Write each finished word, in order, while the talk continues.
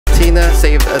Tina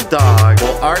saved a dog,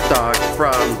 well, our dog,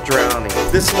 from drowning.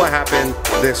 This is what happened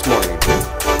this morning.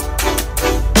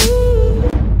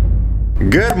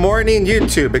 Good morning,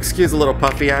 YouTube. Excuse the little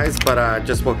puffy eyes, but I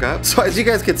just woke up. So as you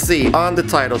guys can see on the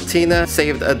title, Tina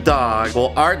saved a dog,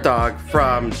 well, our dog,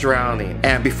 from drowning.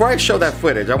 And before I show that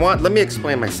footage, let me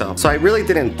explain myself. So I really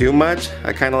didn't do much.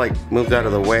 I kind of like moved out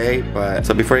of the way, but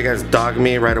so before you guys dog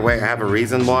me right away, I have a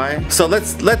reason why. So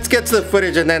let's get to the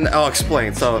footage and then I'll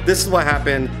explain. So this is what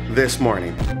happened this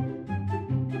morning.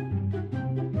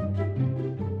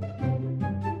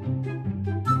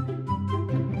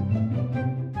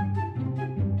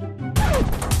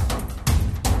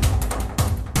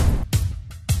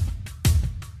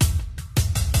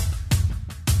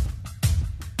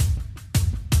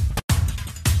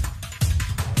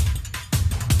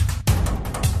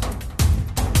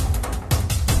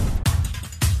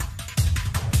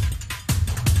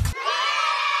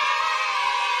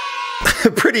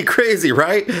 Pretty crazy,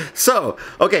 right? So,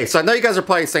 okay, so I know you guys are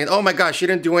probably saying, oh my gosh, you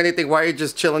didn't do anything. Why are you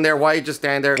just chilling there? Why are you just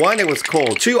standing there? One, it was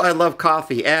cold. Two, I love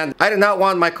coffee, and I did not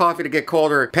want my coffee to get cold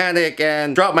or panic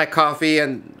and drop my coffee,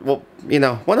 and well, you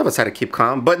know, one of us had to keep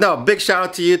calm. But no, big shout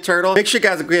out to you, Turtle. Make sure you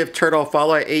guys give Turtle a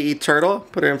follow at AE Turtle.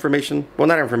 Put her information, well,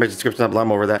 not information, description up,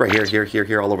 I'm over that. Right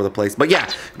here, all over the place. But yeah,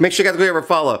 make sure you guys give her a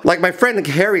follow. Like my friend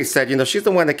Harry said, you know, she's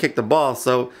the one that kicked the ball,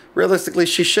 so realistically,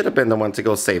 she should have been the one to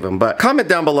go save him. But comment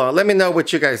down below. Let me know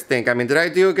what you guys think. I mean, did I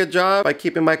do a good job by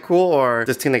keeping my cool, or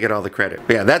does Tina get all the credit?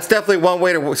 But yeah, that's definitely one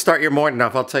way to start your morning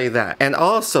off, I'll tell you that. And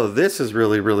also, this is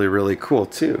really cool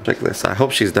too. Check this. I hope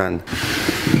she's done.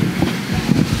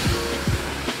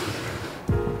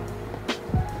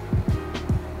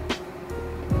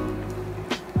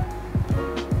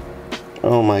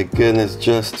 Oh my goodness,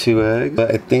 just 2 eggs.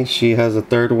 But I think she has a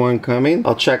third one coming.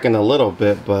 I'll check in a little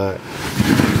bit, but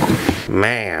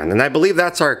man, and I believe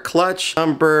that's our clutch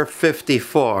number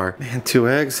 54. Man, 2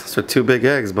 eggs, so 2 big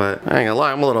eggs, but I ain't gonna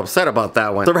lie, I'm a little upset about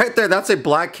that one. So right there, that's a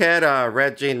blackhead,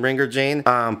 red Jane, ringer Jane,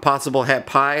 possible het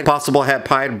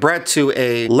pied, bred to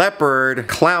a leopard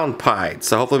clown pied.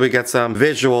 So hopefully we get some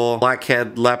visual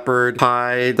blackhead leopard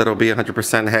pied that'll be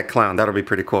 100% het clown. That'll be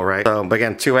pretty cool, right? So, but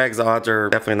again, 2 eggs, the odds are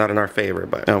definitely not in our favor,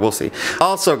 but we'll see.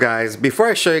 Also guys, before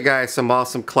I show you guys some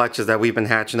awesome clutches that we've been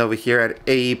hatching over here at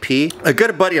AEP, a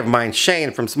good buddy of mine,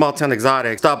 Shane from Small Town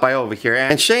Exotics, stopped by over here,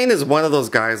 and Shane is one of those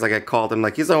guys, like I called him,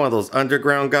 like he's one of those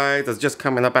underground guys that's just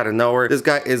coming up out of nowhere. This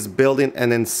guy is building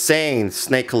an insane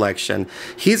snake collection.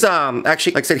 He's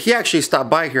actually, like I said, he actually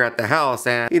stopped by here at the house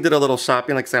and he did a little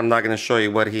shopping. Like I said, I'm not gonna show you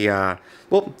what he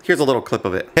well, here's a little clip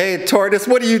of it. Hey Tortoise,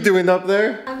 what are you doing up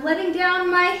there? I'm letting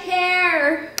down my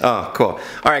hair. Oh, cool.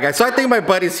 All right guys, so I think my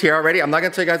buddy's here already. I'm not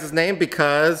gonna tell you guys his name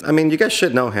because, I mean, you guys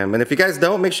should know him. And if you guys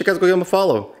don't, make sure you guys go give him a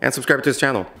follow and subscribe to his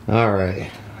channel. All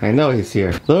right. I know he's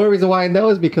here. The only reason why I know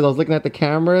is because I was looking at the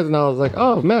cameras and I was like,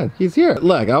 oh man, he's here.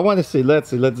 Look, I want to see, let's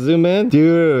zoom in.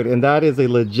 Dude, and that is a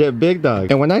legit big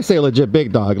dog. And when I say legit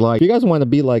big dog, like, if you guys want to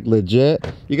be like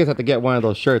legit, you guys have to get one of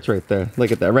those shirts right there.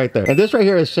 Look at that right there. And this right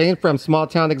here is Shane from Small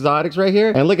Town Exotics right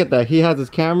here. And look at that, he has his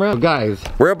camera. So guys,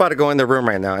 we're about to go in the room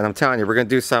right now and I'm telling you, we're gonna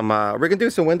do some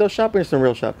window shopping or some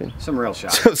real shopping? Some real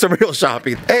shopping. Some real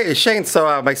shopping. Hey Shane, so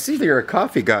I see that you're a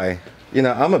coffee guy. You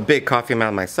know, I'm a big coffee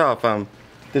man myself.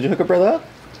 Did you hook a brother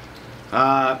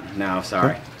up? No,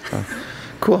 sorry. Oh.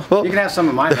 Cool. Well, you can have some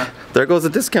of mine, huh? There goes a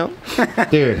discount.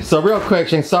 Dude, so real quick,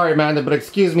 Shane, sorry, man, but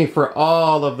excuse me for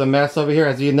all of the mess over here.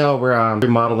 As you know, we're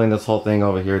remodeling this whole thing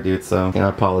over here, dude, so, you know, I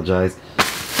apologize.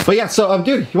 But yeah, so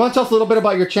dude, you want to tell us a little bit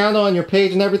about your channel and your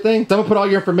page and everything? So I'm gonna put all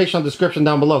your information on the description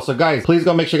down below. So guys, please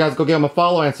go make sure you guys go give them a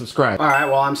follow and subscribe. All right,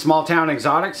 well, I'm Small Town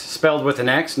Exotics, spelled with an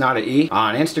X, not an E,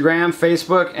 on Instagram,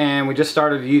 Facebook, and we just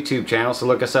started a YouTube channel, so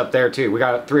look us up there too. We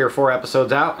got 3 or 4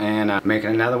 episodes out and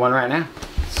making another one right now.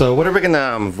 So what are we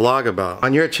gonna vlog about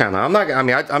on your channel? I'm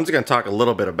just gonna talk a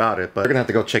little bit about it, but we're gonna have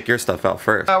to go check your stuff out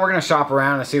first. We're gonna shop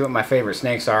around and see what my favorite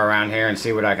snakes are around here and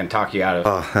see what I can talk you out of.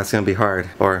 Oh, that's gonna be hard.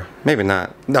 Or maybe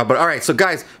not. No, but all right, so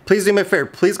guys, please do me a favor.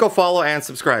 Please go follow and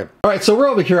subscribe. All right, so we're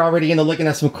over here already, you know, looking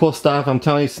at some cool stuff. I'm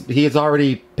telling you, he has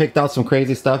already picked out some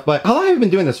crazy stuff, but how long have you been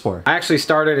doing this for? I actually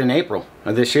started in April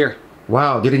of this year.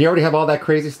 Wow, dude, and you already have all that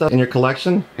crazy stuff in your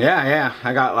collection? Yeah.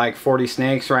 I got like 40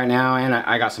 snakes right now, and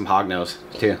I got some hognose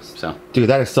too, so. Dude,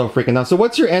 that is so freaking nice. So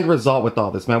what's your end result with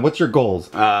all this, man? What's your goals?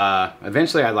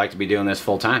 Eventually I'd like to be doing this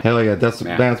full time. Hell yeah, that's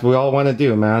what we all want to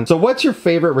do, man. So what's your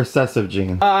favorite recessive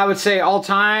gene? I would say all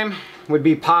time would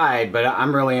be pied, but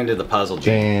I'm really into the puzzle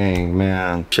gene. Dang,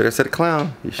 man. Should have said a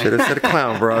clown. You should have said a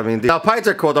clown, bro. I mean, now pieds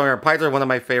are cool, don't worry. Pieds are one of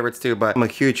my favorites too, but I'm a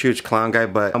huge clown guy,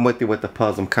 but I'm with you with the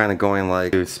puzzle. I'm kind of going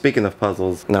like, dude, speaking of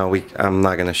puzzles, no, I'm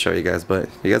not going to show you guys, but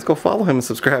you guys go follow him and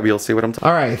subscribe. You'll see what I'm talking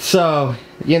about. All right, so,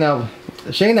 you know,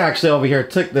 Shane actually over here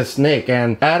took the snake,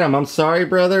 and Adam, I'm sorry,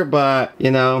 brother, but you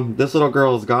know, this little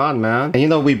girl is gone, man. And you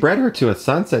know, we bred her to a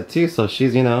sunset too, so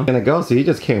she's, you know, gonna go. So you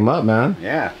just came up, man.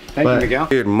 Yeah, thank you, Miguel.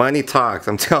 Dude, money talks.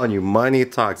 I'm telling you, money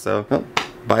talks. So. Oh.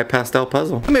 Buy Pastel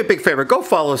Puzzle. Do me a big favor, go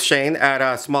follow Shane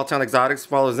at Small Town Exotics,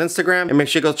 follow his Instagram, and make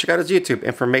sure you go check out his YouTube.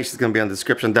 Information is going to be in the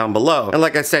description down below. And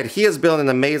like I said, he is building an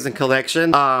amazing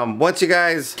collection.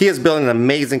 He is building an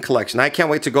amazing collection. I can't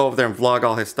wait to go over there and vlog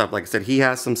all his stuff. Like I said, he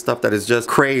has some stuff that is just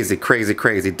crazy, crazy,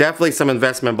 crazy. Definitely some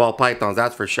investment ball pythons,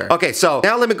 that's for sure. Okay, so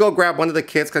now let me go grab one of the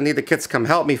kids, because I need the kids to come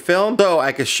help me film so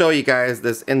I can show you guys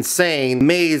this insane,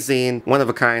 amazing,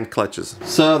 one-of-a-kind clutches.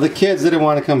 So the kids didn't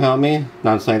want to come help me.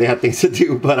 No, I'm sorry, they had things to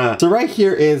do. But so right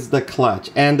here is the clutch,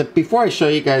 and before I show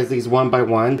you guys these one by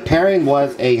one, pairing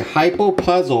was a hypo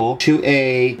puzzle to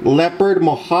a leopard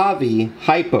Mojave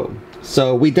hypo.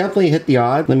 So we definitely hit the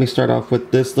odds. Let me start off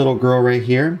with this little girl right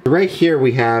here. Right here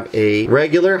we have a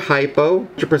regular hypo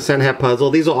 100% het puzzle.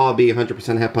 These will all be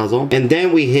 100% het puzzle, and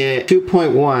then we hit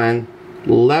 2.1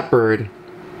 leopard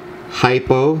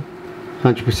hypo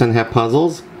 100% het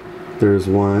puzzles. There's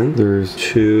 1, there's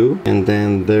 2, and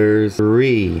then there's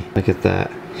 3. Look at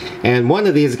that. And one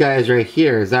of these guys right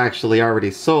here is actually already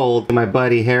sold to my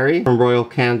buddy Harry from Royal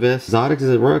Canvas. Exotics,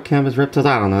 is it Royal Canvas Reptiles?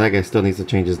 I don't know, that guy still needs to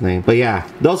change his name. But yeah,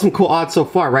 those are some cool odds so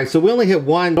far, right? So we only hit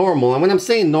 1 normal, and when I'm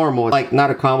saying normal, like not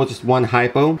a combo, just 1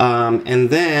 hypo. And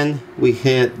then we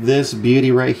hit this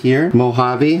beauty right here,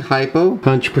 Mojave hypo,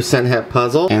 100% het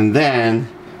puzzle. And then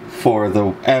for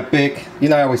the epic, you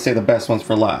know I always say the best ones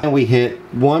for last. And we hit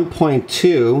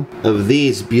 1.2 of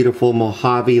these beautiful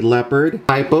Mojave leopard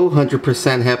hypo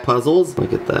 100% het puzzles.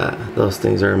 Look at that. Those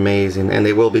things are amazing, and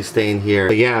they will be staying here.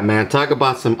 But yeah, man, talk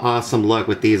about some awesome luck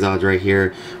with these odds right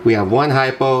here. We have 1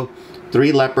 hypo,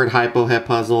 3 leopard hypo het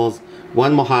puzzles,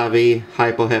 1 Mojave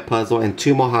hypo het puzzle, and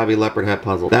 2 Mojave leopard het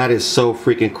puzzles. That is so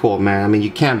freaking cool, man. I mean,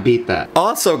 you can't beat that.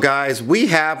 Also, guys, we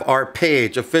have our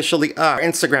page officially up, our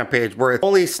Instagram page, where it's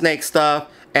only snake stuff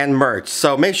and merch.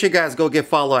 So make sure you guys go get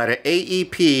follow at it,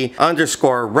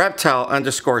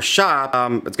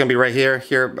 AEP_reptile_shop. It's gonna be right here,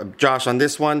 Josh on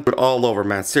this one, but all over,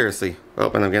 man, seriously. Oh,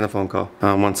 and I'm getting a phone call.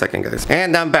 1 second, guys.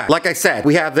 And I'm back. Like I said,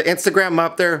 we have the Instagram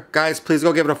up there. Guys, please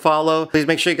go give it a follow. Please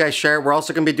make sure you guys share. We're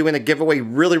also going to be doing a giveaway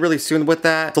really, really soon with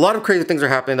that. So a lot of crazy things are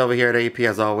happening over here at AP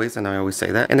as always, and I always say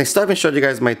that. And I still haven't showed you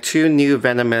guys my 2 new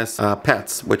venomous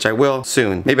pets, which I will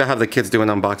soon. Maybe I'll have the kids do an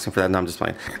unboxing for that. No, I'm just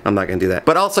playing. I'm not going to do that.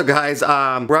 But also, guys,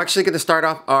 we're actually going to start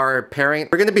off our pairing.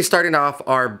 We're going to be starting off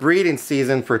our breeding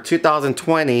season for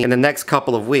 2020 in the next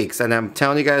couple of weeks. And I'm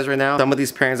telling you guys right now, some of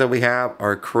these pairings that we have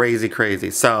are crazy, crazy.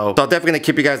 So I'm definitely gonna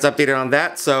keep you guys updated on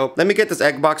that. So let me get this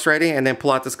egg box ready and then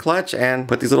pull out this clutch and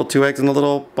put these little 2 eggs in the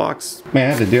little box. Man, I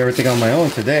have to do everything on my own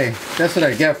today. That's what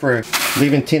I get for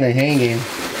leaving Tina hanging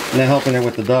and then helping her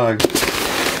with the dog.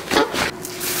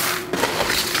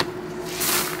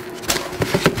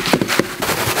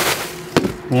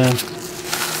 Yeah.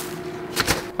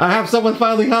 I have someone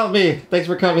finally help me. Thanks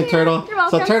for coming, Turtle. You're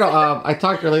welcome. So Turtle, I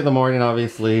talked early in the morning,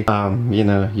 obviously. You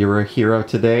know, you were a hero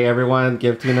today. Everyone,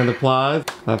 give Tina an applause.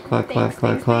 Clap, clap, clap,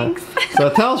 clap, clap.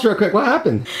 So tell us real quick, what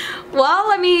happened?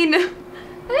 Well, I mean, I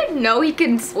didn't know he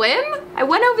can swim. I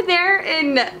went over there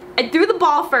and I threw the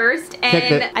ball first,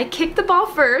 and I kicked the ball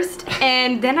first,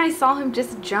 and then I saw him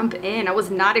just jump in. I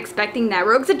was not expecting that.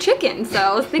 Rogue's a chicken, so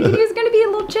I was thinking he was gonna be a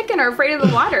little chicken or afraid of the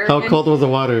water. How cold was the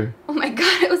water? Oh my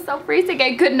god, it was so freezing.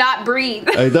 I could not breathe.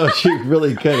 I know, she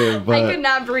really couldn't, but I could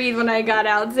not breathe when I got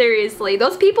out, seriously.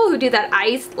 Those people who do that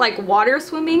ice, like water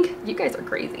swimming, you guys are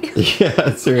crazy.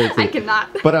 Yeah, seriously. I cannot.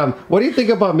 But what do you think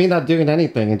about me not doing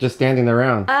anything and just standing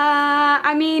around?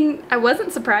 I mean, I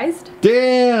wasn't surprised.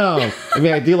 Damn! I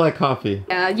mean, I do like coffee.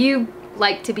 Yeah, you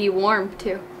like to be warm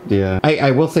too. Yeah. I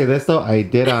will say this though, I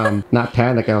did not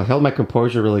panic. I held my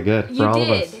composure really good for all of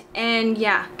us. And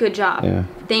yeah, good job. Yeah.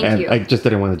 Thank you. I just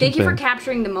didn't want to Thank you for in.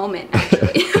 capturing the moment,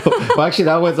 actually. Well, actually,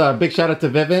 that was a big shout out to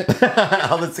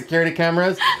Vivint. All the security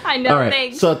cameras. I know, all right.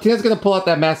 thanks. So Tina's going to pull out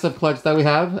that massive clutch that we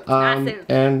have. Massive.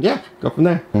 And yeah, go from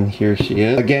there. And here she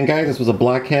is. Again, guys, this was a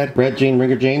blackhead, red Jean,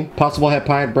 Ringer Jean. Possible het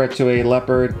pied bred to a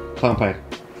leopard clown pied.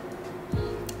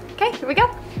 Okay, here we go.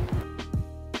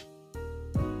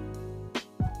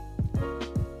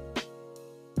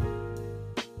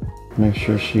 Make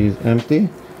sure she's empty.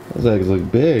 Those eggs look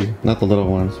big. Not the little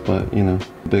ones, but you know,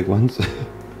 big ones.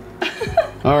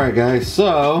 Alright guys,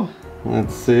 so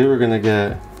let's see, we're gonna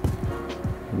get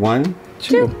 1,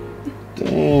 2.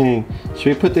 Dang. Should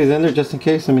we put these in there just in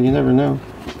case? I mean, you never know.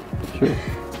 Sure.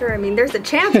 sure. I mean, there's a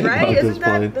chance, right? Isn't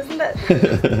there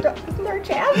a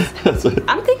chance?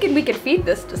 I'm thinking we could feed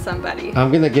this to somebody.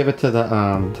 I'm gonna give it to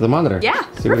the monitor. Yeah,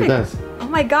 see what it does. Oh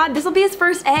my god, this will be his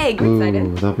first egg. I'm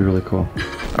excited. That'll be really cool.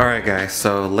 All right, guys.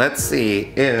 So let's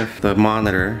see if the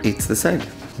monitor eats this egg.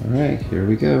 All right, here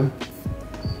we go.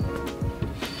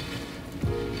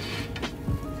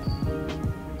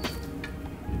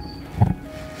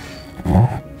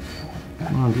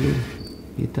 Come on, dude.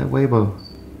 Eat that Weibo.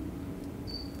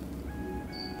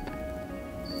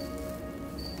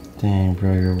 Dang,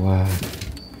 bro, you're wild.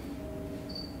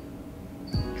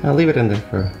 I'll leave it in there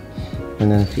for,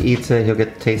 and then if he eats it, he'll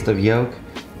get the taste of yolk,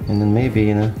 and then maybe,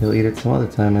 you know, he'll eat it some other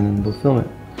time, and then we'll film it.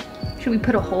 Should we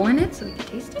put a hole in it so we can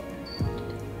taste it?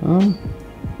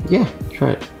 Yeah,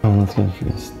 try it. Oh, that's gonna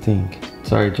stink.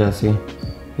 Sorry, Jesse.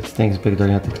 It stinks big, don't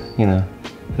you have to, you know,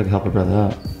 help a brother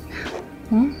out.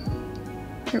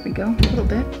 There we go, a little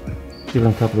bit. Leave it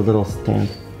on top of the little stand.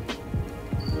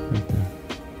 Right there.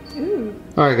 Ooh.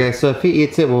 Alright guys, so if he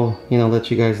eats it, we'll, you know, let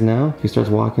you guys know. If he starts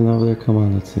walking over there, come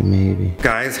on, let's see, maybe.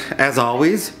 Guys, as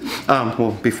always,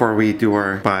 well, before we do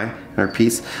our bye, our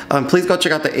piece, please go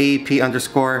check out the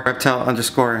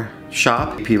AEP_reptile_shop.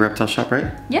 AEP Reptile Shop,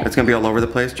 right? Yeah. It's gonna be all over the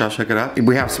place. Josh, check it out.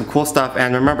 We have some cool stuff,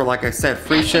 and remember, like I said,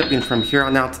 free shipping from here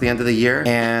on out to the end of the year.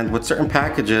 And with certain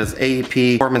packages,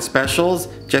 AEP Foreman Specials,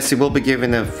 Jesse will be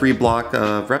giving a free block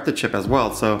of ReptiChip as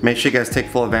well. So make sure you guys take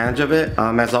full advantage of it.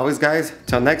 As always, guys,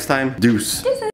 till next time, deuce.